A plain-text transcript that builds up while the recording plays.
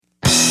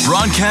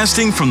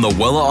Broadcasting from the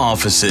Wella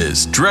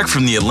offices, direct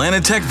from the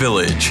Atlanta Tech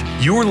Village,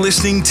 you're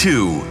listening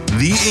to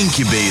The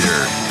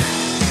Incubator,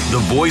 the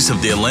voice of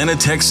the Atlanta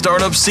Tech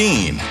startup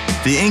scene.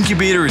 The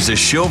Incubator is a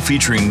show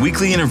featuring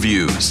weekly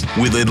interviews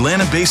with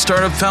Atlanta-based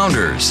startup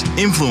founders,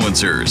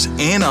 influencers,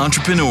 and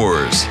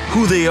entrepreneurs,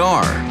 who they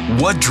are,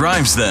 what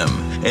drives them,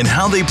 and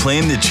how they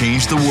plan to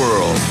change the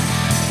world.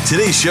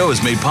 Today's show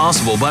is made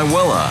possible by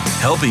Wella,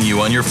 helping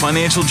you on your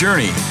financial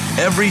journey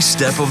every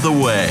step of the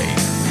way.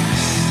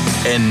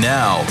 And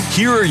now,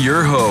 here are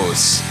your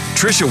hosts,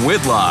 Trisha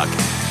Whitlock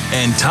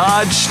and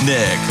Todd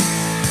Schnick.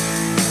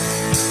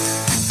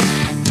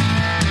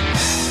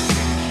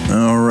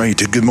 All right,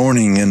 good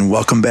morning and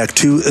welcome back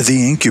to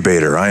The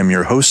Incubator. I am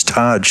your host,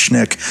 Todd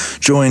Schnick,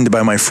 joined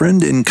by my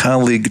friend and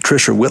colleague,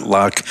 Trisha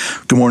Whitlock.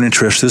 Good morning,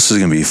 Trish. This is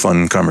going to be a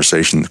fun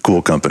conversation,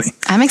 cool company.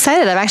 I'm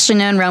excited. I've actually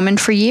known Roman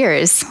for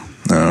years.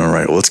 All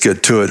right, well, let's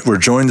get to it. We're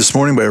joined this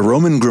morning by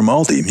Roman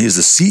Grimaldi. He is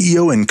the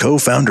CEO and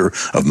co-founder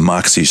of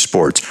Moxie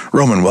Sports.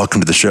 Roman, welcome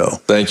to the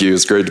show. Thank you.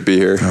 It's great to be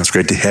here. It's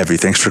great to have you.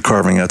 Thanks for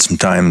carving out some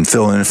time and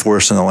filling in for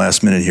us in the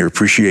last minute here.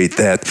 Appreciate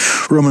that.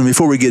 Roman,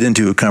 before we get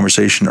into a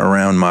conversation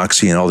around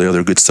Moxie and all the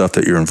other good stuff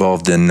that you're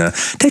involved in,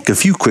 take a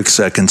few quick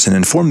seconds and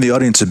inform the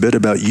audience a bit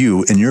about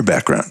you and your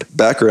background.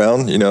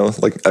 Background,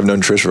 like I've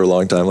known Trish for a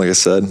long time, like I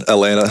said.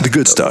 Atlanta. The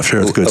good stuff.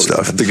 Share the good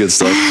stuff. The good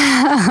stuff.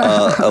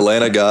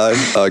 Atlanta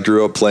guy.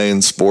 Grew up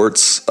playing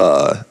sports.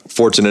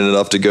 Fortunate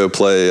enough to go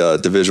play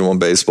Division I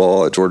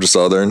baseball at Georgia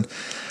Southern.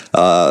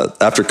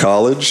 After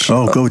college,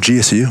 go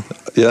GSU.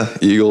 Yeah,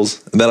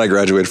 Eagles. And then I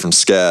graduated from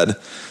SCAD,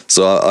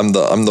 so I'm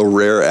the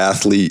rare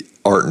athlete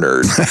art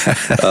nerd.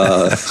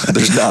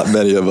 There's not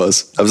many of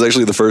us. I was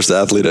actually the first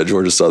athlete at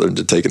Georgia Southern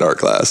to take an art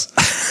class,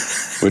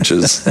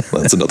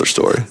 that's another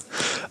story.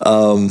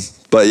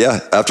 But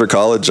yeah, after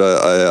college,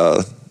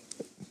 I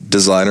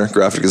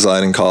graphic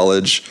design in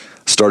college.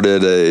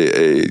 Started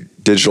a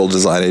digital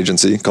design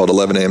agency called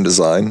 11am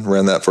Design.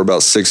 Ran that for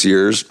about 6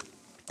 years.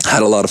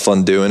 Had a lot of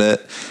fun doing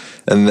it.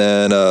 And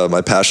then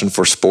my passion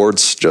for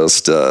sports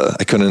just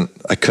I couldn't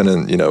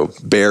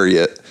bury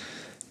it.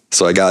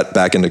 So I got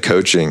back into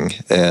coaching,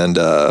 and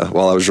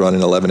while I was running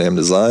 11am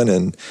Design,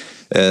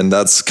 and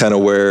that's kind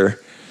of where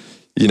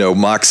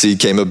Moxie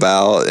came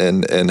about,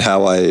 and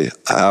how I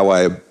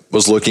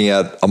was looking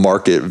at a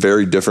market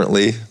very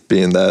differently,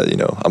 being that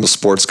I'm a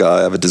sports guy,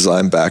 I have a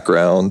design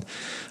background.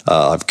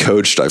 I've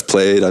coached, I've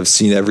played, I've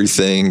seen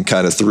everything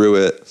kind of through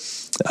it.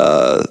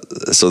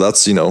 So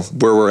that's,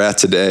 where we're at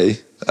today.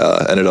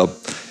 Ended up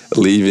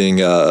leaving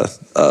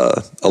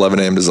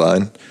 11am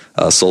Design,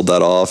 sold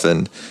that off,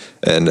 and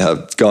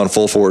have gone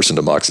full force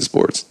into Moxie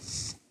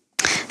Sports.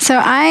 So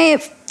I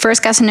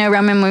first got to know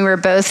Roman when we were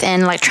both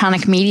in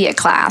electronic media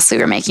class. We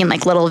were making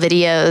little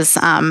videos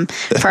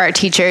for our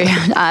teacher,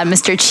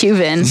 Mr.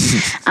 Chuvin.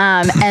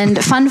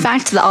 And fun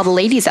fact to all the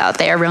ladies out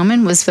there,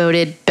 Roman was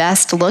voted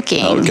best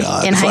looking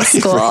in high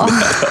school.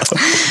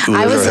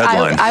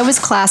 I was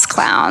class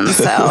clown,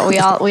 so we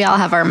all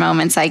have our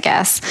moments, I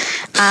guess.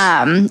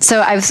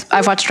 So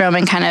I've watched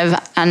Roman kind of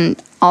on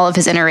all of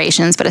his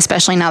iterations, but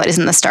especially now that he's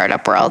in the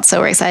startup world. So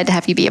we're excited to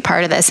have you be a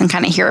part of this and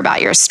kind of hear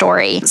about your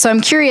story. So I'm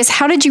curious,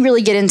 how did you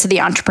really get into the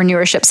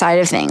entrepreneurship side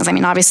of things? I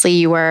mean, obviously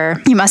you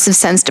must have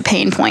sensed a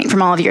pain point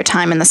from all of your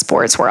time in the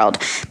sports world,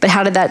 but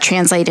how did that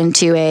translate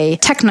into a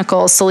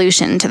technical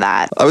solution to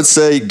that? I would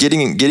say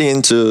getting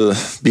into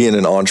being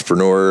an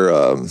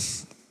entrepreneur,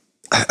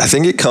 I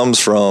think it comes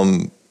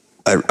from,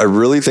 I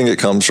really think it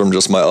comes from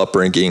just my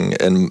upbringing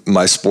and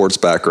my sports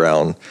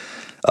background.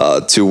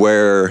 To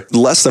where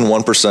less than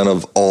 1%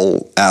 of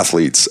all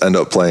athletes end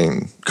up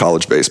playing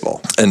college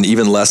baseball, and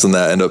even less than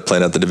that end up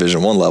playing at the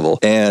Division I level.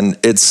 And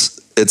it's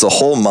a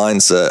whole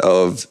mindset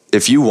of,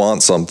 if you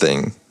want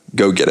something,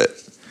 go get it.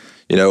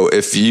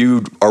 If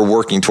you are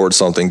working towards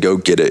something, go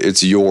get it.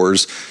 It's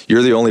yours.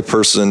 You're the only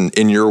person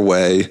in your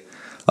way.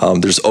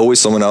 There's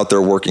always someone out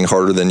there working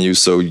harder than you,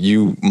 so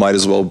you might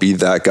as well be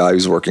that guy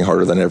who's working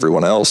harder than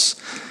everyone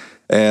else.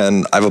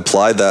 And I've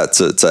applied that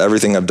to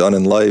everything I've done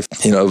in life,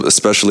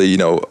 especially,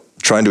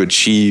 trying to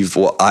achieve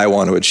what I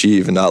want to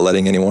achieve and not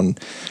letting anyone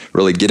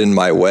really get in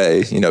my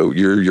way.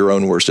 You're your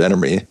own worst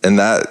enemy. And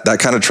that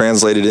kind of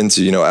translated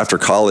into, after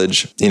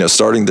college,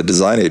 starting the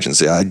design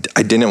agency. I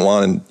didn't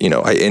want to,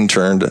 I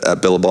interned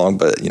at Billabong,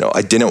 but,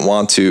 I didn't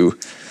want to,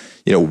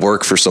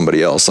 work for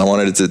somebody else. I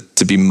wanted it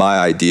to be my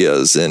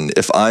ideas. And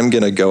if I'm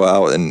going to go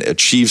out and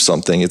achieve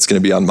something, it's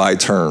going to be on my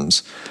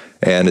terms.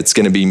 And it's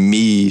going to be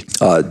me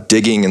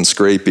digging and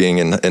scraping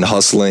and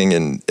hustling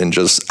and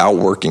just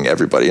outworking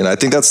everybody. And I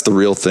think that's the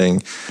real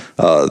thing.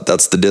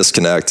 That's the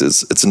disconnect.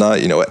 It's not,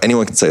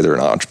 anyone can say they're an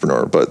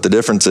entrepreneur, but the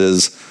difference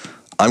is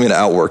I'm going to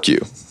outwork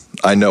you.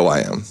 I know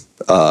I am.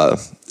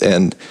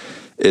 And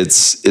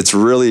it's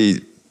really,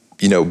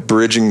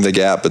 bridging the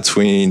gap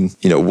between,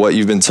 what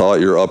you've been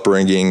taught, your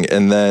upbringing,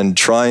 and then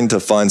trying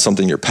to find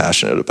something you're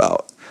passionate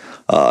about.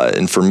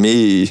 And for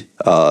me,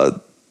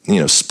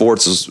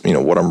 sports is,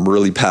 what I'm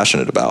really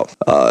passionate about.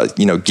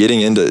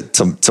 Getting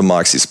into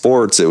Moxie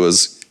Sports, it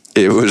was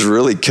it was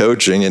really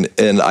coaching.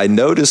 And I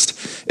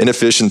noticed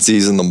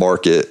inefficiencies in the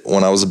market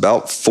when I was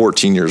about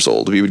 14 years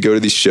old. We would go to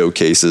these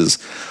showcases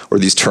or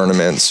these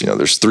tournaments,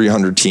 there's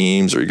 300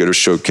 teams, or you go to a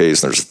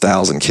showcase and there's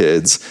 1,000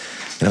 kids.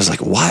 And I was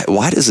like,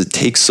 why does it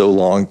take so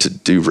long to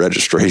do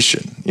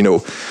registration?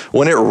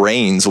 When it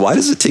rains, why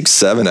does it take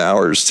 7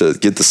 hours to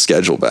get the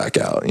schedule back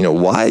out?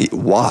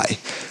 Why?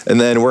 And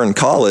then we're in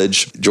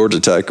college, Georgia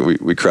Tech,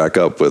 we crack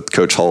up with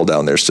Coach Hall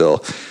down there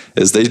still,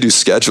 is they do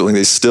scheduling.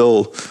 They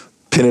still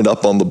pin it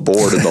up on the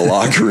board in the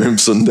locker room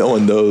so no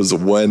one knows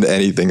when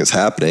anything is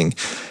happening.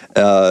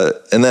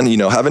 And then,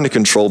 having to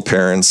control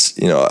parents,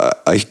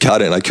 I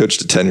got in, I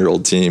coached a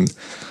 10-year-old team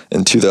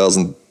in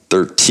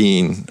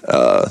 2013,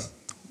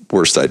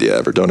 worst idea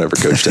ever. Don't ever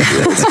coach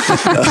 10-year-olds.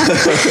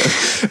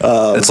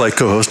 It's like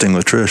co-hosting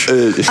with Trish.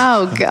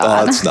 Oh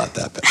God. It's not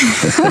that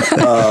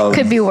bad.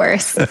 Could be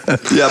worse.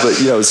 Yeah.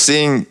 But,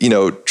 seeing,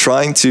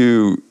 trying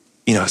to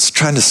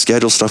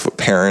schedule stuff with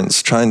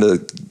parents, trying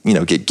to,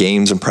 get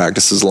games and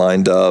practices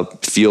lined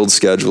up, field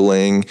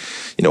scheduling,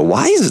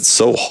 why is it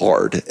so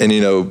hard? And,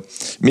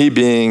 me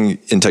being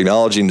in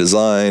technology and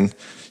design,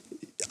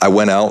 I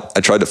went out,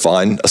 I tried to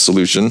find a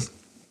solution.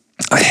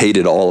 I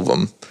hated all of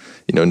them.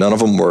 None of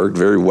them worked,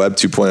 very Web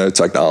 2.0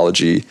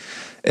 technology.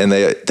 And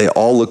they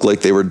all look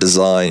like they were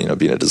designed,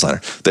 being a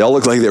designer, they all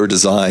look like they were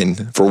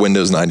designed for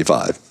Windows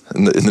 95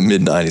 in the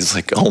mid 90s.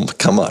 Like, oh,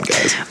 come on,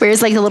 guys.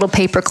 Where's like the little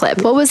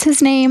paperclip? What was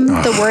his name?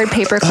 The word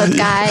paperclip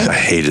guy? I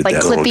hated like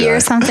that Clippy little guy. or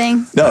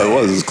something? No,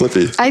 it was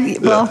Clippy. I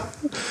hated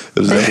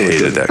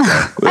that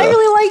guy. I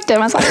really liked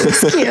him. I thought he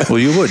was cute. Well,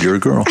 you would. You're a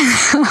girl.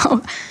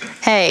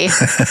 Hey,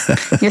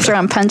 you're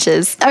throwing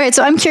punches. All right,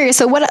 so I'm curious.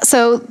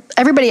 So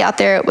everybody out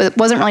there, it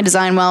wasn't really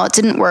designed well. It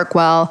didn't work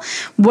well.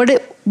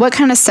 What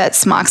kind of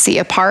sets Moxie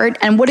apart,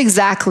 and what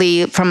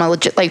exactly from a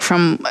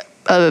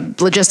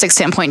logistics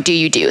standpoint do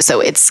you do?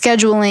 So it's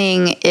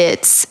scheduling,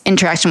 it's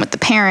interaction with the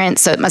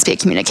parents, so it must be a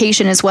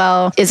communication as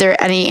well. Is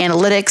there any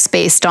analytics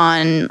based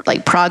on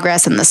like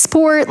progress in the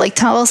sport? Like,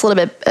 tell us a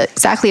little bit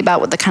exactly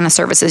about what the kind of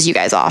services you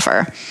guys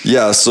offer.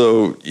 Yeah,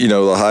 so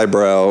the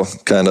highbrow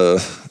kind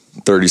of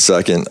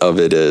 30-second of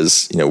it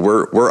is,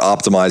 we're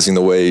optimizing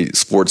the way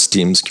sports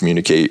teams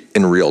communicate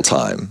in real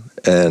time.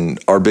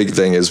 And our big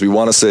thing is we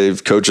want to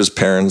save coaches,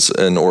 parents,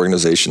 and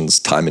organizations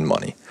time and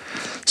money.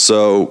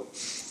 So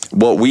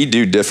what we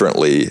do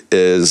differently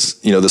is,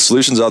 the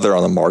solutions out there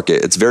on the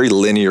market, it's very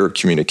linear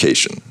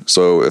communication.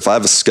 So if I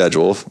have a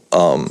schedule,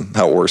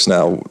 how it works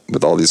now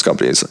with all these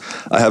companies,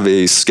 I have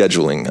a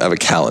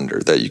calendar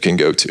that you can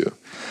go to.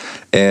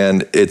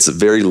 And it's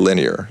very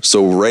linear.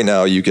 So right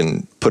now you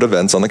can put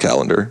events on the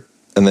calendar,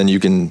 and then you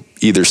can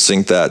either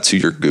sync that to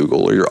your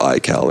Google or your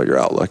iCal or your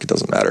Outlook. It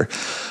doesn't matter.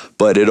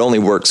 But it only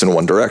works in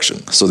one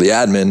direction. So the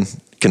admin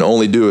can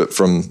only do it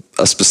from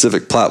a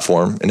specific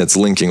platform, and it's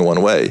linking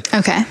one way.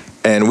 Okay.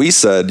 And we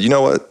said, you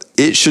know what?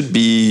 It should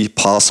be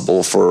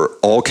possible for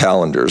all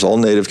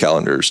native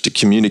calendars to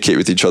communicate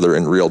with each other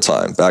in real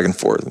time, back and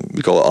forth.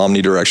 We call it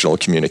omnidirectional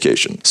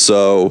communication.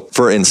 So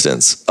for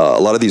instance, a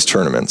lot of these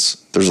tournaments,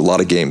 there's a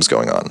lot of games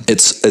going on.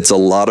 It's a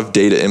lot of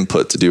data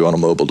input to do on a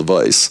mobile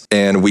device.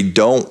 And we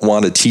don't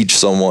want to teach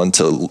someone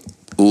to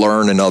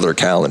learn another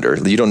calendar.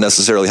 You don't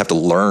necessarily have to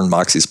learn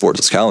Moxie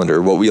Sports'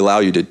 calendar. What we allow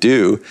you to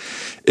do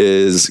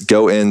is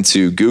go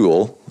into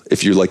Google.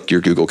 If you like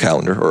your Google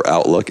Calendar or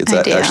Outlook, it's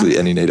actually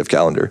any native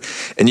calendar.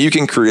 And you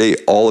can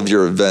create all of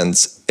your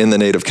events in the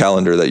native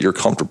calendar that you're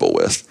comfortable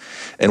with.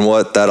 And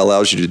what that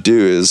allows you to do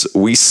is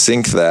we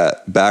sync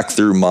that back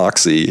through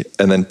Moxie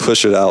and then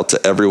push it out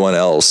to everyone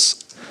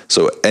else.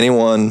 So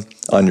anyone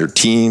on your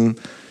team,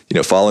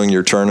 following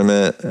your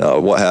tournament,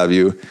 what have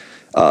you,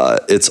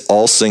 it's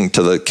all synced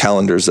to the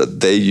calendars that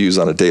they use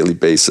on a daily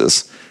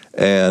basis.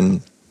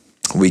 And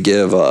we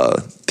give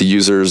the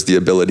users the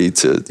ability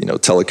to,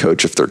 tell a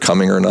coach if they're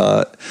coming or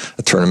not.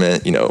 A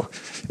tournament,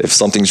 if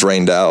something's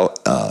rained out,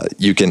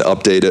 you can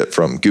update it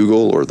from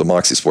Google or the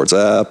Moxie Sports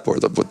app or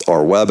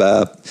our web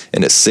app,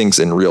 and it syncs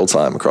in real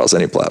time across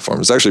any platform.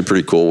 It's actually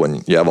pretty cool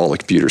when you have all the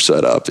computers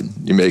set up and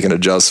you make an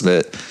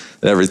adjustment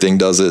and everything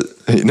does it.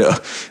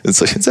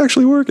 It's like it's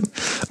actually working.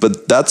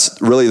 But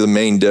that's really the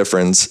main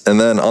difference.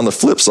 And then on the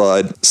flip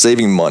side,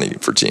 saving money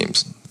for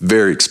teams,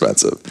 very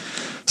expensive.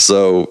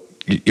 So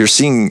you're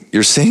seeing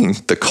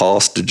the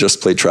cost to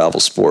just play travel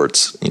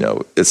sports.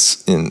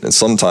 And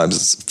sometimes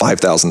it's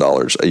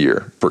 $5,000 a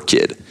year per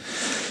kid.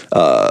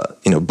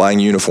 Buying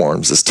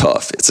uniforms is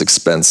tough. It's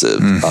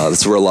expensive.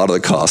 That's where a lot of the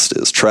cost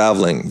is.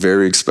 Traveling,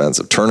 very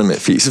expensive. Tournament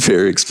fees,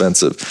 very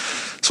expensive.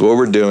 So what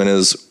we're doing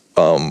is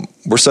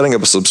we're setting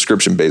up a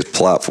subscription-based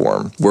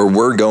platform where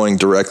we're going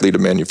directly to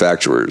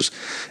manufacturers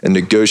and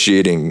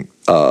negotiating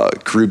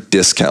group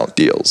discount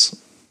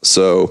deals.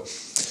 So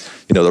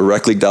the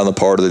rec league down the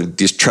part of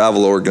these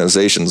travel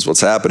organizations, what's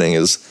happening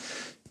is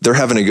they're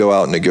having to go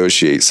out and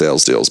negotiate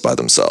sales deals by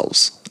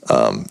themselves.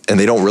 And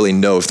they don't really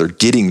know if they're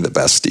getting the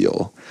best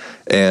deal.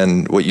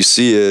 And what you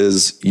see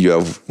is you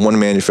have one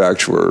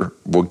manufacturer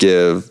will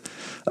give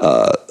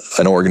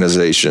an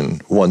organization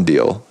one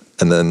deal.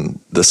 And then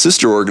the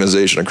sister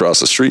organization across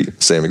the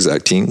street, same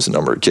exact teams,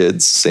 number of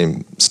kids,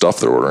 same stuff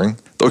they're ordering.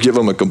 They'll give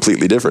them a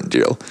completely different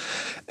deal.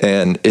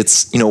 And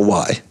it's,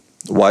 why?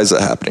 Why is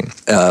that happening?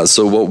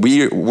 So what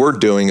we're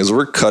doing is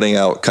we're cutting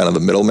out kind of the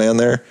middleman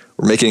there.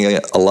 We're making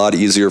it a lot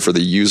easier for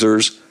the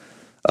users,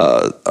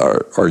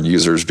 our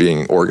users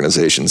being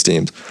organizations,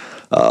 teams,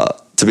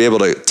 to be able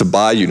to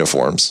buy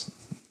uniforms,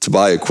 to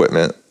buy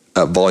equipment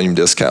at volume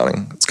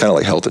discounting. It's kind of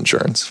like health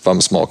insurance. If I'm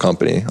a small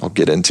company, I'll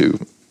get into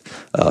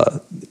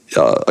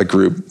a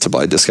group to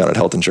buy discounted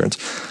health insurance.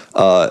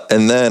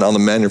 And then on the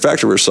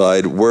manufacturer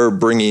side, we're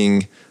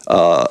bringing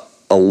a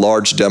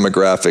large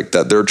demographic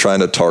that they're trying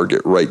to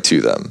target right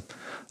to them.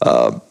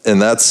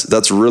 And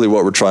that's really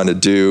what we're trying to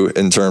do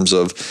in terms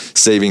of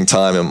saving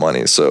time and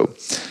money. So,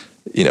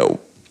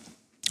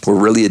 we're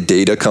really a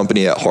data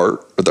company at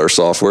heart with our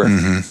software,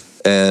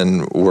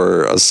 and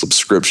we're a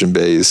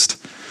subscription-based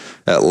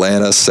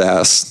Atlanta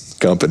SaaS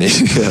company.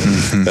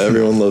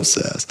 Everyone loves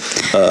SaaS.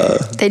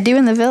 They do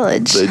in the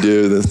Village. They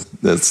do.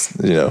 That's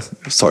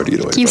it's hard to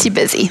get away. Keeps you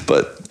busy.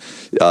 But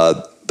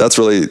that's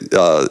really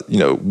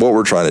what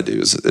we're trying to do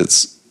is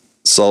it's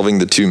solving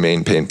the two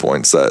main pain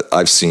points that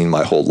I've seen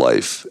my whole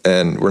life,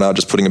 and we're not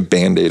just putting a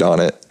Band-Aid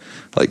on it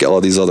like all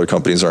these other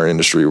companies in our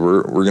industry.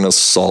 We're going to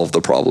solve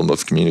the problem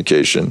of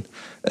communication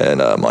and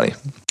money.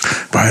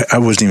 I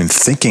wasn't even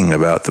thinking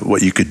about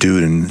what you could do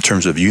in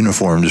terms of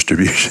uniform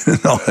distribution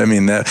and all. I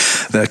mean,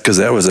 because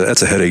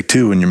that's a headache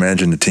too when you're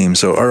managing the team.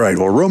 So, all right.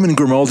 Well, Roman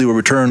Grimaldi will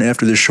return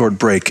after this short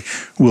break.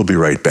 We'll be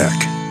right back.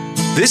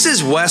 This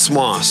is Wes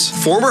Moss,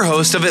 former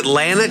host of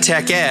Atlanta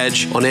Tech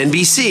Edge on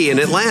NBC in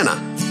Atlanta.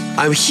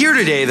 I'm here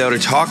today, though, to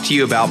talk to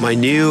you about my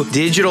new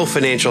digital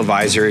financial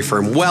advisory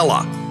firm,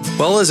 Wella.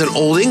 Wella is an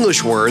Old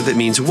English word that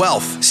means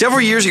wealth.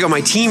 Several years ago,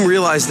 my team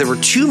realized there were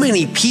too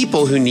many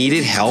people who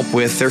needed help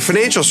with their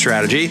financial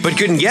strategy, but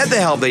couldn't get the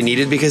help they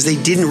needed because they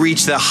didn't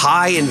reach the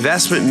high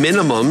investment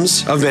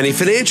minimums of many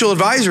financial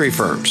advisory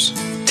firms.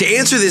 To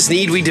answer this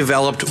need, we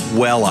developed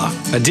Wella,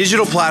 a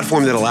digital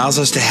platform that allows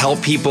us to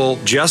help people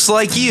just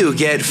like you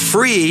get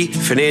free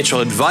financial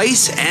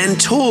advice and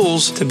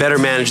tools to better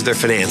manage their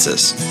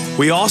finances.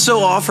 We also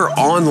offer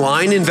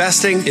online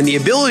investing and the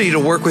ability to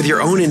work with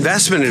your own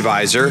investment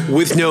advisor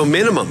with no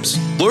minimums.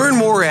 Learn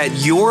more at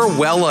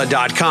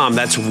yourwella.com.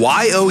 That's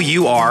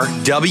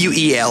YOURWELA.com.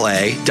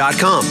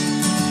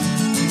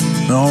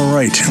 All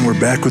right, and we're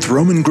back with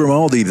Roman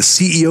Grimaldi, the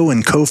CEO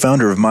and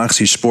co-founder of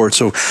Moxie Sports.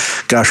 So,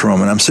 gosh,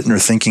 Roman, I'm sitting there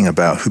thinking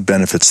about who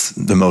benefits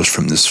the most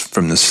from this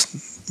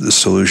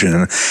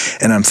solution,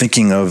 and I'm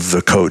thinking of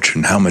the coach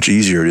and how much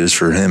easier it is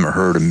for him or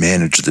her to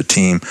manage the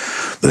team.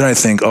 But then I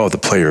think, the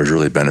players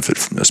really benefit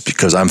from this,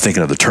 because I'm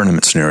thinking of the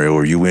tournament scenario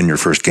where you win your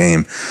first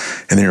game,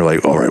 and then you're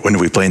like, all right, when do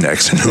we play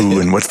next, and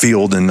who, and what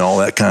field, and all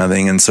that kind of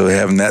thing. And so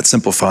having that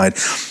simplified.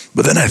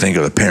 But then I think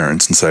of the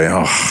parents and say,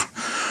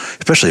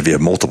 especially if you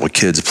have multiple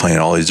kids playing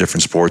all these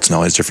different sports and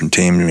all these different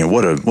teams. I mean,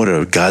 what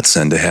a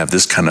godsend to have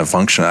this kind of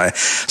function. And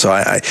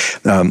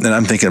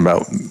I'm thinking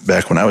about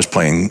back when I was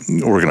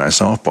playing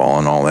organized softball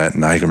and all that,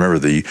 and I can remember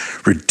the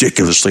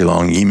ridiculously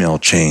long email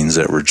chains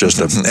that were just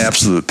an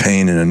absolute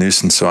pain and a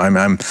nuisance. So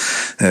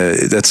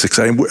that's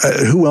exciting.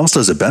 Who else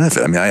does it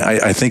benefit? I mean,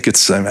 I think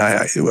it's.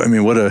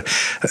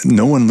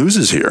 No one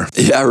loses here.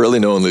 Yeah, really,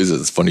 no one loses.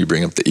 It's funny you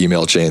bring up the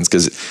email chains,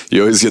 because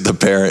you always get the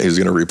parent who's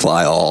going to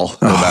reply all,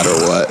 no matter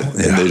what,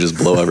 and they just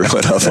blow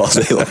everyone up all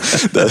day long.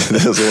 That's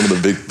one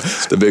of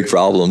the big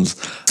problems.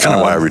 That's kind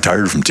of why I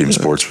retired from team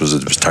sports, was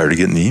tired of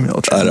getting the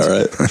email chains. I know,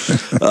 right?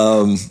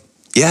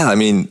 Yeah, I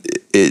mean,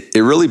 it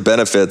really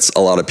benefits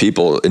a lot of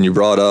people. And you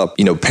brought up,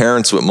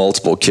 parents with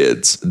multiple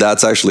kids.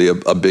 That's actually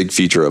a big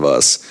feature of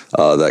us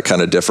that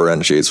kind of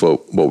differentiates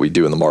what we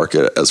do in the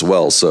market as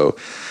well. So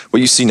what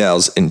you see now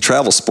is in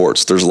travel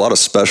sports, there's a lot of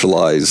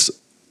specialized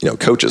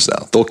coaches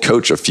now. They'll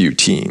coach a few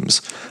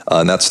teams,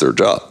 and that's their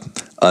job.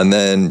 And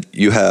then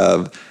you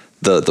have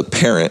the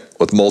parent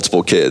with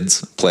multiple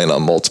kids playing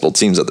on multiple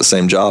teams at the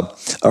same job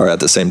or at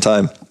the same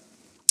time.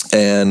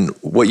 And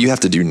what you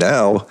have to do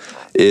now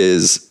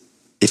is,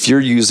 if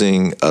you're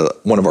using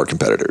one of our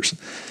competitors,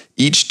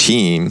 each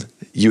team,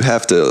 you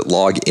have to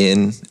log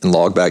in and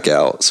log back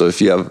out. So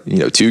if you have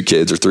 2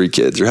 kids or 3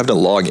 kids, you're having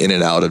to log in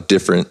and out of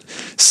different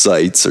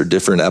sites or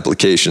different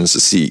applications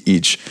to see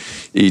each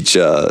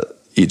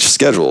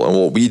schedule. And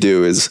what we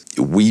do is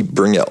we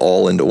bring it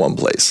all into one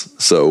place.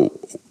 So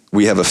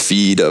we have a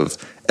feed of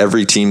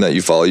every team that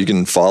you follow. You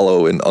can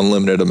follow an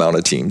unlimited amount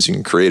of teams. You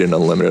can create an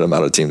unlimited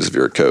amount of teams if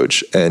you're a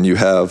coach, and you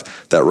have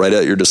that right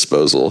at your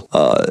disposal.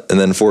 And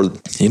then for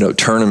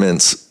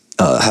tournaments,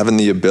 having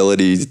the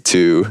ability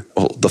to.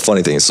 Well, the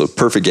funny thing is, so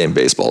Perfect Game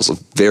Baseball is a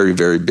very,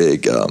 very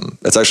big.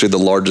 It's actually the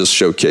largest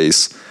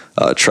showcase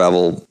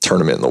travel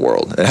tournament in the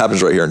world. It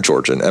happens right here in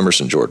Georgia, in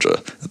Emerson,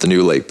 Georgia, at the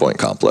new Lake Point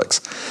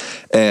complex.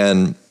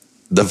 And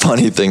the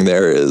funny thing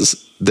there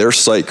is, their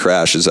site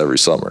crashes every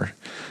summer.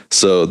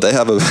 So they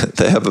have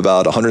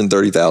about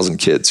 130,000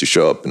 kids who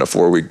show up in a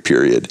 4-week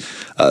period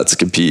to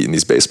compete in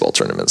these baseball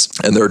tournaments,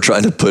 and they're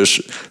trying to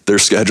push their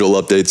schedule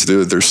updates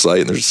to their site,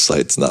 and their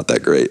site's not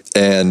that great,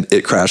 and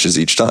it crashes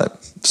each time.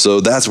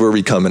 So that's where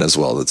we come in as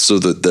well. So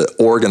the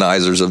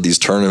organizers of these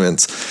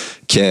tournaments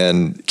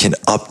can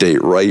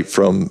update right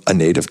from a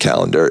native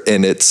calendar,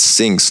 and it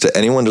syncs to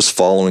anyone just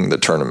following the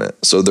tournament.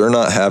 So they're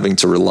not having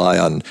to rely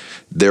on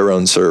their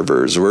own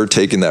servers. We're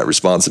taking that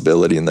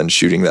responsibility and then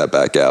shooting that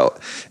back out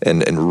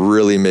and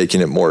really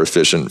making it more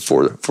efficient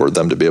for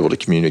them to be able to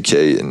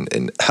communicate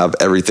and have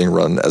everything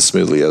run as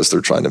smoothly as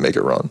they're trying to make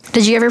it run.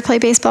 Did you ever play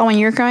baseball when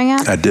you were growing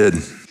up? I did.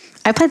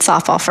 I played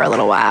softball for a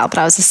little while, but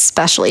I was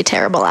especially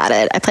terrible at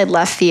it. I played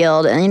left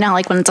field, and you know,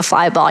 like when it's a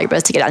fly ball, you're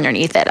supposed to get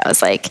underneath it. I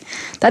was like,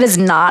 that is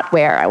not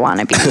where I want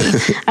to be.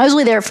 I was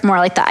really there for more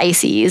like the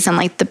ices and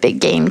like the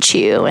big game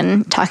chew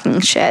and talking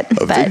shit.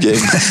 Big game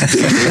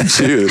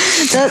chew.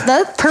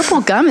 The purple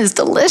gum is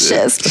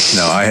delicious.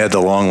 No, I had the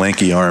long,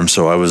 lanky arm,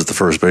 so I was the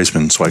first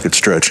baseman, so I could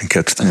stretch and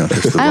catch the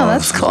Oh, ball.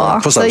 that's cool.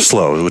 Plus, I was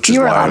slow, which is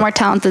why. You were a lot more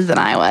talented than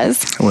I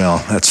was.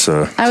 Well, that's...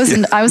 I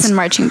was in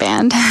marching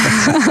band.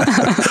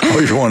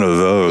 Oh, you're one of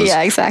those.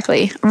 Yeah,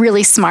 exactly.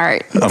 Really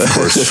smart. Of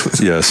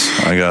course. Yes,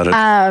 I got it.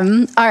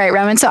 All right,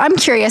 Roman. So I'm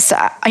curious.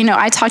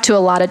 I talk to a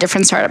lot of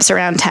different startups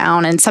around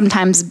town, and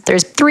sometimes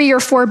there's 3 or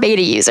 4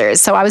 beta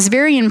users. So I was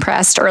very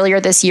impressed earlier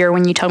this year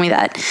when you told me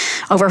that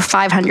over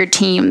 500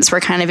 teams were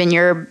kind of in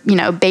your,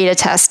 beta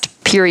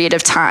test period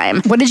of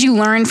time. What did you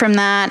learn from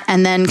that?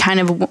 And then kind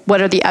of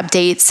what are the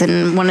updates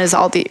and when are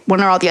all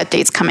the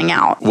updates coming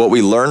out? What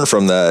we learned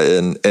from that,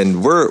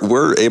 and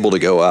we're able to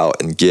go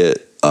out and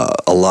get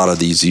a lot of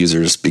these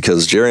users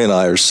because Jerry and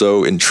I are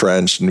so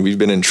entrenched, and we've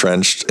been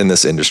entrenched in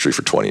this industry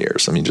for 20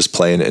 years. I mean, just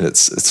playing, and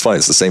it's funny.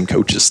 It's the same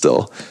coaches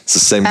still. It's the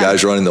same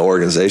guys running the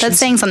organization. That's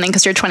saying something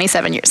because you're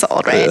 27 years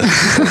old, right?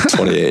 Yeah,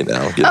 28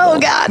 now. Oh,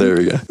 God. There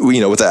we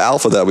go. With the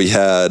alpha that we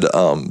had,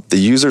 the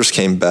users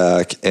came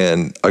back,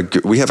 and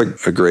we have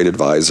a great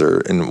advisor,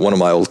 and one of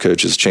my old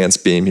coaches, Chance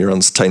Beam, he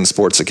runs Titan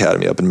Sports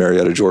Academy up in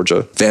Marietta,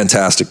 Georgia.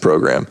 Fantastic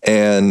program.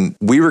 And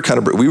we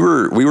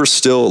were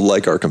still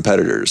like our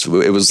competitors.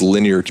 It was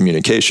linear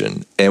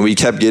communication, and we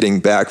kept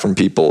getting back from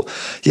people,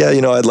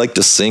 I'd like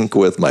to sync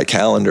with my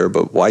calendar,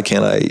 but why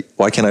can't I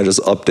just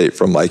update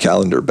from my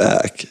calendar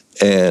back?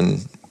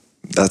 And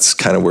that's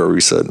kind of where we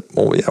said,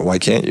 well, yeah, why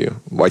can't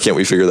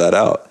we figure that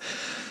out?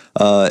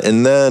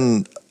 And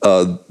then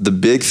the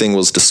big thing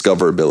was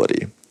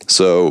discoverability.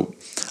 So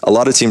a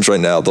lot of teams right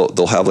now,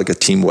 they'll have like a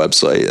team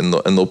website, and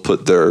they'll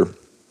put their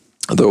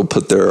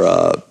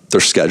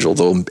schedule,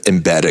 they'll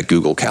embed a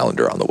Google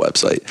Calendar on the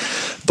website.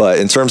 But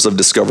in terms of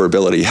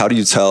discoverability, how do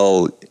you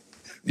tell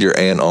your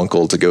aunt,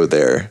 uncle to go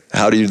there?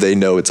 How do they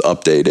know it's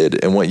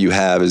updated? And what you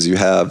have is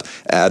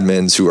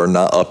admins who are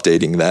not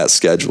updating that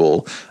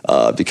schedule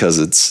because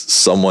it's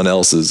someone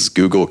else's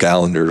Google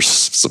Calendar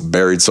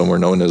buried somewhere,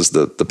 known as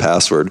the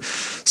password.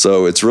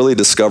 So it's really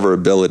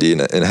discoverability,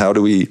 and how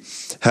do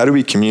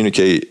we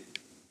communicate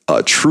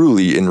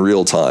truly in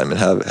real time and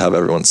have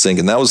everyone sync.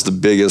 And that was the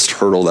biggest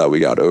hurdle that we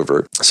got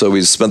over. So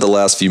we spent the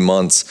last few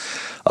months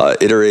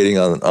iterating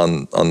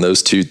on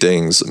those two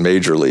things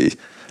majorly,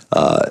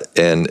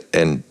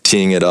 and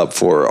teeing it up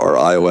for our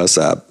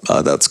iOS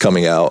app that's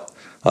coming out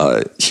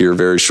here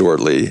very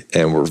shortly.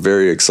 And we're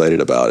very excited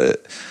about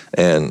it.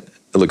 And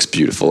it looks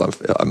beautiful.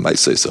 I might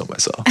say so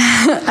myself.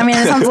 I mean,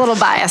 it sounds a little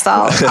biased.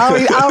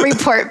 I'll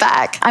report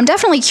back. I'm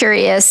definitely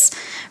curious.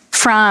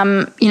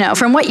 From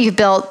what you've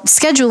built,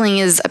 scheduling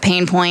is a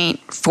pain point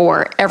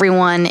for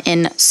everyone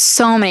in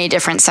so many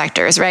different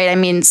sectors, right? I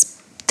mean,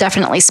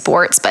 definitely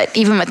sports, but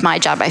even with my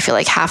job, I feel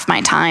like half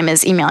my time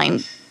is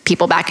emailing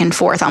people back and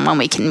forth on when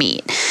we can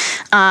meet.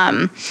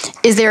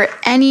 Is there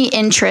any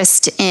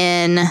interest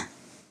in,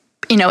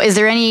 is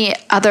there any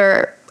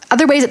other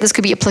ways that this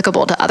could be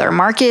applicable to other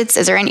markets?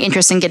 Is there any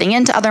interest in getting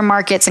into other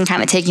markets and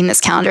kind of taking this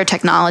calendar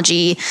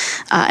technology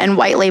and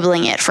white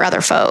labeling it for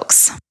other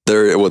folks?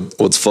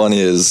 What's funny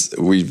is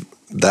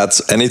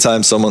that's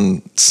anytime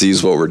someone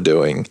sees what we're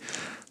doing,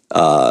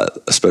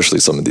 especially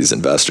some of these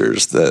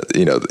investors, that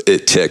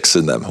it ticks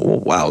in them. Oh,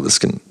 wow, this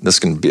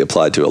can be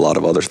applied to a lot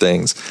of other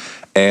things,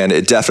 and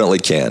it definitely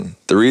can.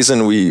 The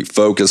reason we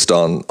focused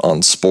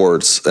on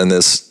sports and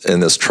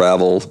this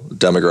travel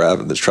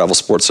demographic, this travel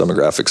sports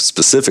demographic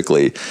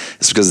specifically,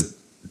 is because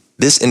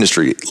this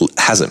industry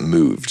hasn't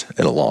moved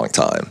in a long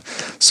time.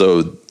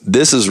 So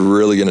this is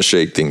really going to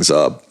shake things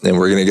up, and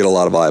we're going to get a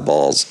lot of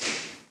eyeballs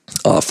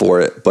for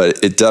it.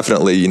 But it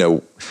definitely,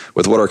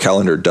 with what our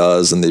calendar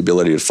does and the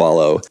ability to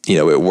follow,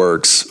 it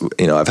works.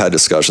 I've had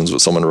discussions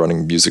with someone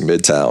running Music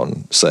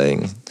Midtown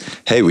saying,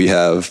 hey, we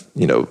have,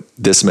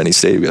 this many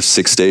stages, we have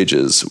 6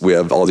 stages, we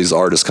have all these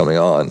artists coming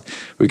on.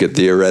 We could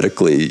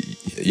theoretically,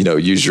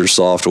 use your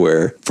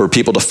software for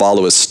people to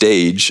follow a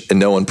stage and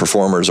know when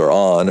performers are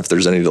on. If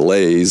there's any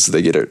delays,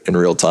 they get it in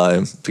real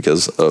time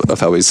because of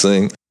how we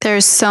sing.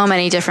 There's so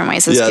many different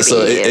ways this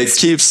could be used. It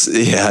keeps,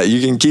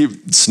 you can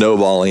keep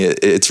snowballing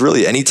it. It's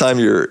really anytime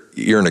you're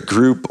in a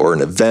group or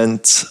an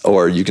event,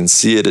 or you can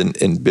see it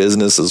in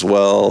business as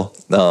well,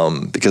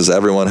 because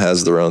everyone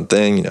has their own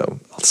thing.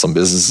 Some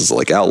businesses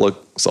like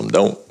Outlook, some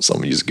don't.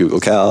 Some use Google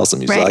Cal,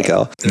 some use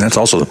iCal. And that's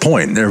also the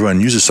point.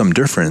 Everyone uses something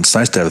different. It's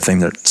nice to have a thing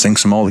that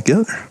syncs them all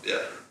together. Yeah.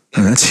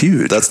 And that's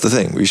huge. That's the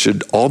thing. We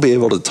should all be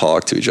able to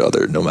talk to each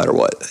other no matter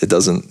what. It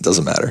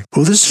doesn't matter.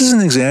 Well, this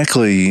isn't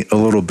exactly a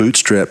little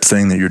bootstrap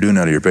thing that you're doing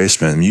out of your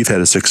basement. I mean, you've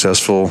had a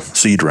successful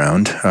seed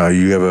round.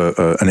 You have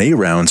an A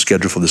round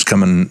scheduled for this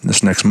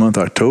next month,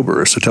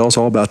 October. So tell us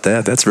all about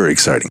that. That's very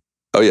exciting.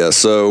 Oh, yeah.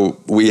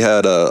 So we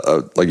had,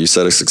 like you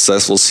said, a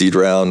successful seed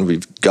round.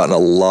 We've gotten a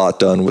lot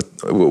done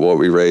with what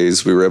we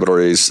raised. We were able to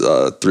raise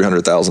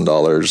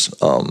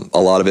 $300,000. A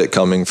lot of it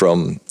coming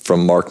from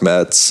Mark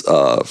Metz,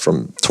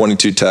 from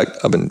 22 Tech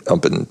up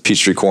in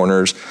Peachtree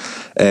Corners,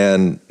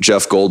 and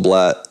Jeff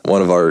Goldblatt,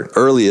 one of our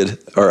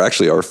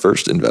our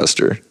first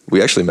investor.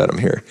 We actually met him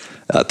here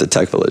at the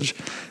Tech Village.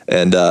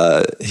 And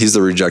he's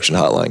the rejection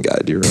hotline guy.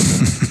 Do you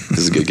remember?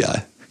 He's a good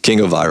guy. King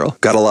of viral.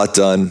 Got a lot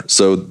done.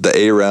 So the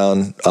A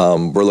round,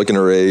 we're looking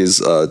to raise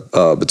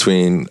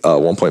between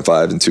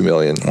 1.5 and 2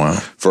 million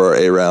for our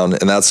A round,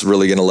 and that's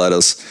really going to let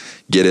us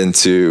get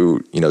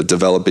into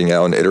developing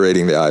out and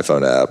iterating the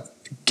iPhone app,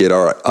 get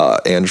our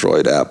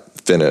Android app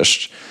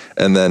finished,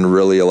 and then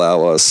really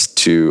allow us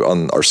to,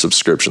 on our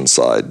subscription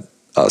side,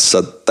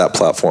 set that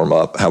platform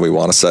up how we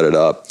want to set it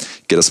up,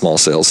 get a small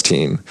sales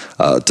team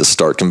to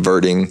start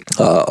converting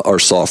our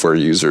software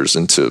users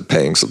into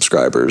paying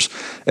subscribers,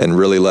 and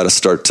really let us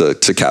start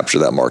to capture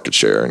that market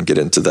share and get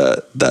into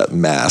that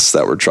mass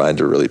that we're trying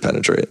to really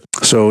penetrate.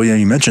 So,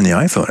 you mentioned the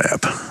iPhone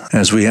app.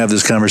 As we have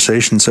this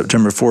conversation,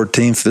 September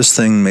 14th, this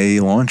thing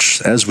may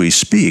launch as we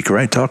speak,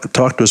 right? Talk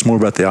to us more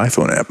about the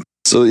iPhone app.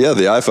 So yeah,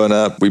 the iPhone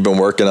app, we've been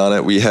working on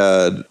it. We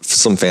had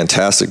some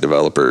fantastic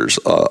developers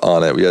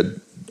on it. We had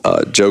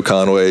Joe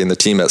Conway and the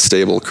team at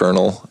Stable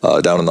Kernel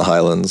down in the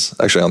Highlands.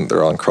 Actually,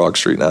 they're on Krog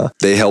Street now.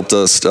 They helped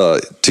us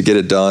to get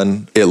it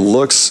done. It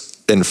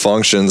looks and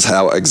functions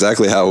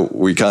exactly how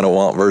we kind of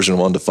want version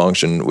 1 to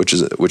function, which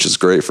is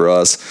great for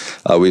us.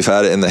 We've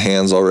had it in the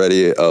hands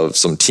already of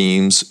some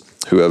teams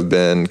who have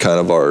been kind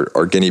of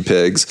our guinea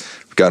pigs.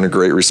 We've gotten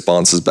great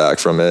responses back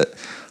from it.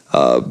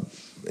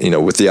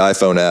 With the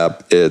iPhone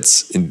app,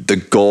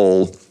 the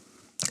goal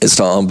is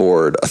to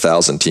onboard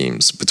 1,000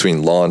 teams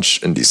between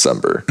launch and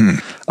December.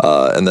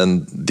 And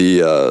then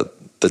the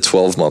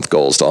 12-month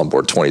goal is to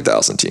onboard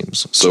 20,000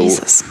 teams. So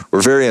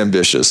we're very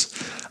ambitious.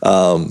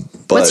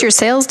 What's your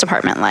sales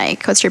department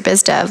like? What's your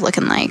biz dev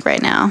looking like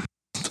right now?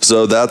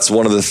 So that's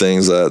one of the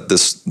things that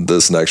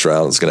this next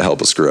round is going to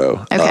help us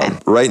grow. Okay.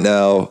 Right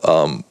now,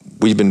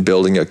 we've been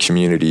building a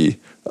community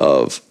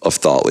of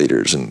thought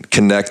leaders and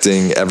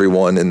connecting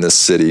everyone in this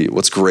city.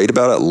 What's great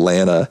about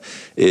Atlanta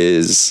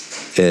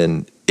is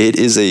it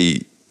is a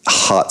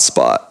hot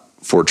spot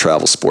for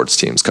travel sports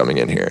teams coming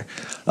in here.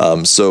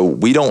 So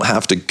we don't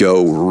have to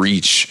go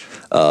reach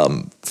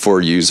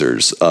for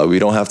users. We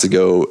don't have to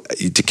go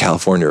to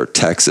California or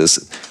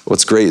Texas.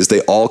 What's great is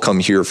they all come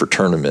here for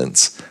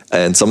tournaments,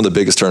 and some of the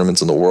biggest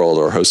tournaments in the world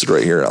are hosted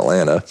right here in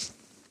Atlanta.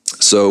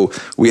 So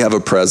we have a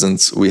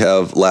presence, we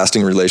have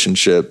lasting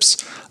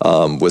relationships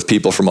with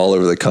people from all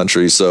over the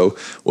country. So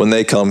when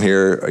they come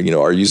here,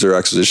 our user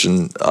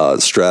acquisition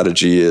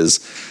strategy is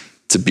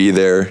to be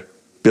there,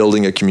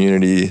 building a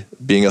community,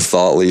 being a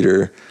thought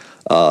leader,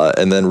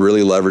 and then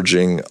really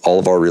leveraging all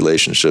of our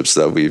relationships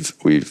that we've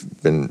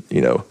been,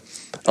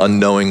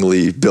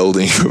 unknowingly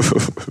building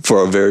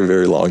for a very,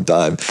 very long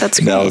time. That's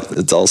great. Now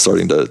it's all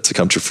starting to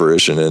come to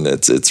fruition, and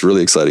it's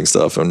really exciting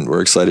stuff. And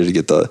we're excited to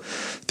get the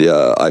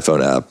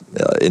iPhone app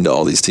into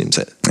all these teams.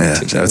 Yeah,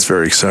 that's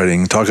very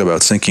exciting. Talk about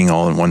syncing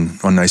all in one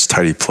nice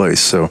tidy place.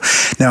 So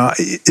now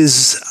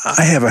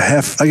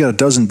I got a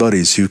dozen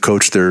buddies who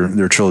coach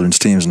their children's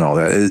teams and all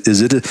that.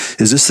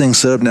 Is this thing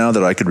set up now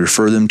that I could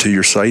refer them to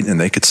your site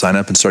and they could sign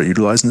up and start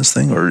utilizing this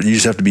thing, or you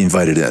just have to be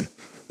invited in?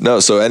 No,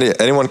 so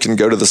anyone can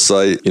go to the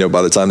site.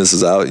 By the time this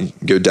is out, you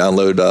can go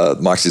download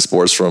Moxie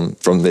Sports from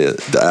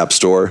the App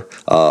Store.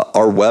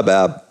 Our web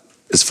app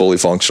is fully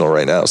functional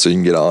right now, so you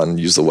can get on and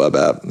use the web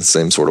app in the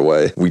same sort of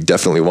way. We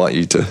definitely want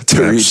you to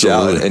reach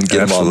out and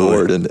get them on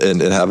board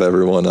and have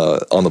everyone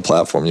on the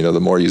platform. The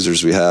more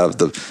users we have,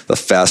 the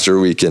faster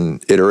we can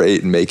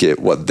iterate and make it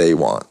what they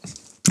want.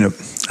 Yep.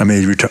 I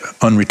may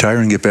unretire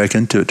and get back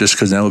into it just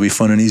because now it'll be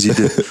fun and easy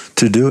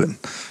to do it.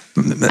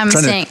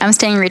 I'm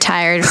staying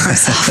retired from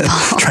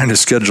softball. Trying to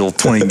schedule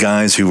 20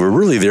 guys who were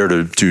really there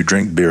to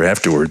drink beer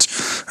afterwards.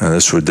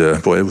 This would,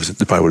 it probably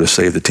would have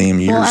saved the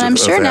team years. Well, and I'm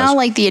sure now,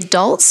 the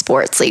adult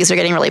sports leagues are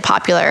getting really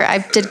popular. I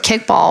did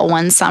kickball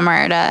one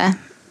summer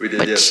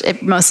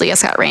it mostly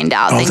just got rained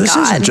out. Thank this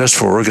God. Isn't just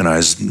for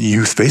organized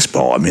youth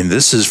baseball. I mean,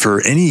 this is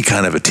for any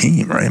kind of a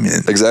team, right?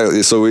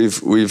 Exactly. So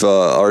we've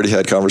already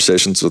had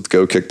conversations with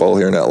Go Kickball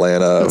here in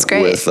Atlanta. That's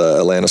great. With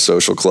Atlanta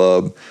Social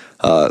Club.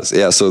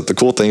 So the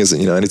cool thing is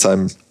that,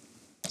 anytime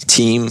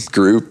team,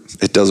 group,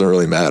 it doesn't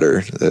really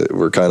matter.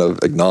 We're kind of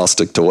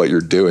agnostic to what you're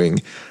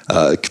doing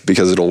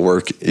because it'll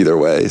work either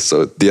way.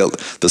 So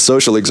the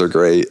social leagues are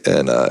great,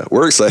 and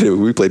we're excited.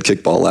 We played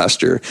kickball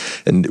last year,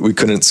 and we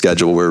couldn't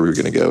schedule where we were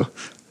going to go.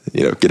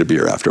 Get a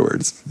beer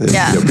afterwards.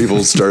 Yeah.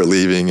 People start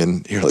leaving,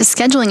 and you're like, the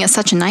scheduling is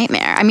such a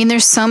nightmare. I mean,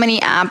 there's so many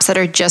apps that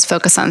are just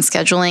focused on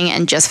scheduling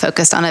and just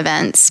focused on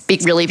events,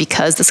 really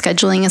because the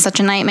scheduling is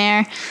such a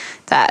nightmare.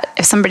 that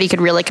if somebody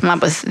could really come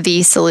up with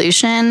the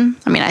solution,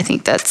 I mean, I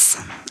think that's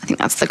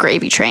the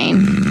gravy train.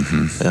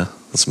 Mm-hmm. Yeah,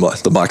 that's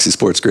the Moxie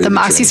Sports gravy train. The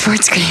Moxie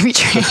Sports gravy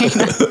train.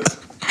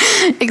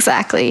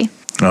 Exactly.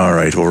 All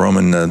right. Well,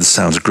 Roman, this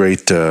sounds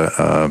great.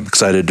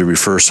 Excited to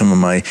refer some of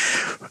my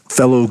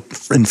fellow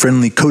and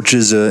friendly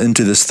coaches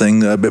into this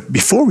thing. But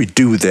before we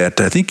do that,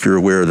 I think you're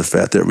aware of the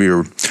fact that we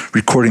are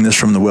recording this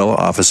from the Wella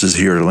offices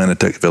here at Atlanta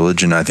Tech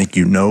Village, and I think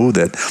you know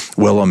that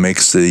Wella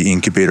makes the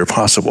incubator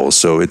possible.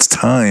 So it's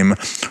time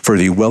for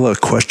the Wella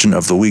question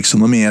of the week. So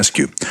let me ask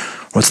you,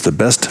 what's the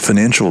best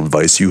financial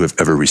advice you have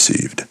ever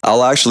received?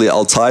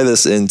 I'll tie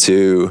this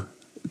into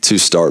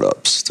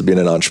startups, to being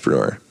an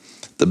entrepreneur.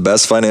 The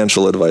best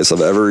financial advice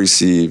I've ever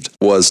received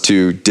was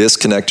to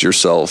disconnect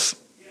yourself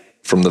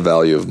from the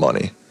value of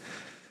money.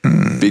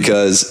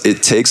 Because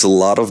it takes a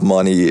lot of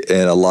money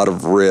and a lot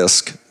of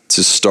risk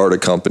to start a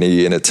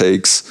company, and it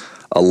takes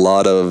a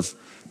lot of,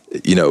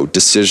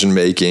 decision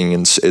making,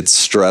 and it's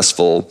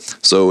stressful.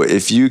 So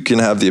if you can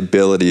have the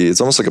ability,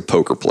 it's almost like a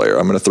poker player.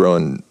 I'm going to throw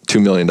in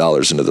 $2 million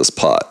into this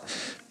pot.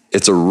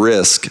 It's a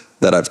risk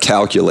that I've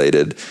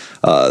calculated,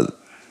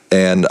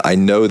 and I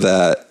know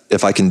that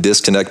if I can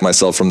disconnect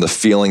myself from the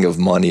feeling of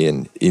money,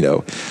 and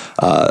you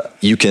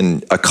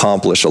can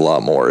accomplish a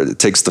lot more. It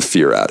takes the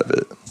fear out of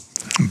it.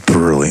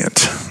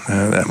 Brilliant.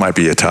 That might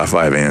be a top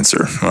 5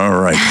 answer. All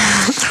right.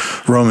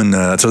 Roman,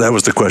 so that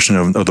was the question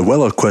of the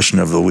Wella question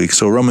of the week.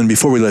 So, Roman,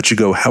 before we let you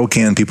go, how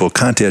can people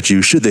contact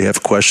you should they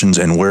have questions,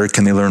 and where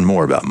can they learn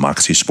more about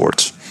Moxie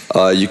Sports?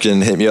 You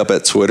can hit me up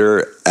at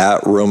Twitter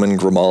at Roman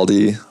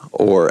Grimaldi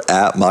or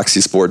at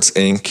Moxie Sports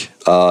Inc.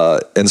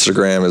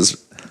 Instagram is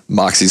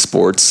Moxie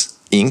Sports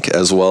Inc.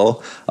 as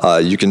well.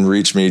 You can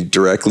reach me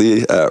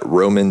directly at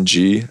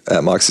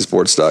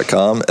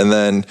romang@moxiesports.com, and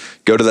then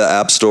go to the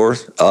App Store,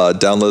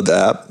 download the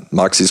app,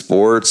 Moxie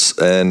Sports,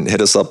 and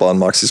hit us up on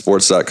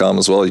moxiesports.com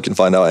as well. You can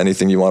find out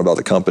anything you want about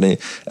the company.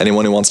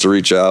 Anyone who wants to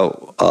reach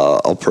out,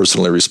 I'll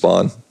personally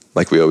respond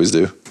like we always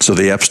do. So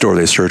the App Store,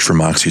 they search for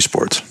Moxie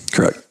Sports.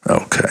 Correct.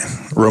 Okay.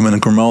 Roman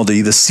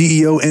Grimaldi, the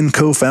CEO and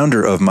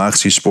co-founder of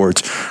Moxie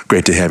Sports.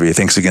 Great to have you.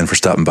 Thanks again for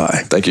stopping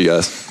by. Thank you,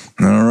 guys.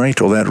 All right.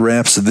 Well, that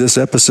wraps this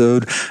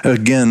episode.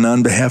 Again,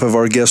 on behalf of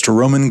our guest,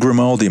 Roman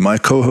Grimaldi, my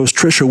co-host,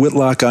 Trisha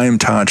Whitlock, I am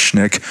Todd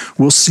Schnick.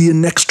 We'll see you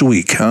next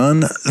week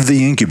on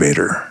The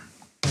Incubator.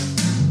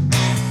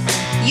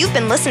 You've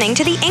been listening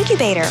to The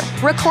Incubator,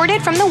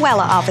 recorded from the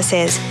Wella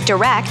offices,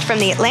 direct from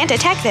the Atlanta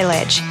Tech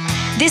Village.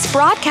 This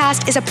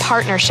broadcast is a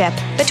partnership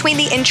between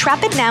the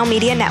Intrepid Now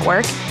Media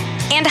Network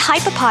and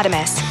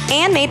Hypopotamus,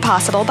 and made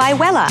possible by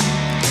Wella,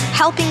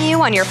 helping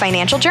you on your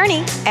financial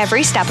journey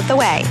every step of the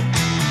way.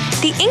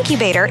 The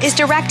Incubator is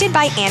directed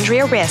by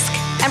Andrea Risk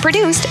and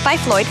produced by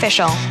Floyd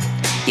Fischel.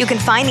 You can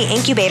find The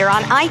Incubator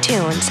on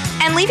iTunes,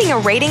 and leaving a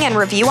rating and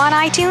review on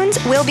iTunes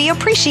will be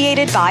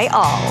appreciated by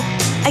all.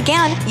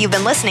 Again, you've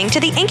been listening to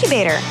The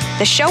Incubator.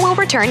 The show will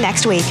return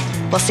next week.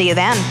 We'll see you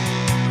then.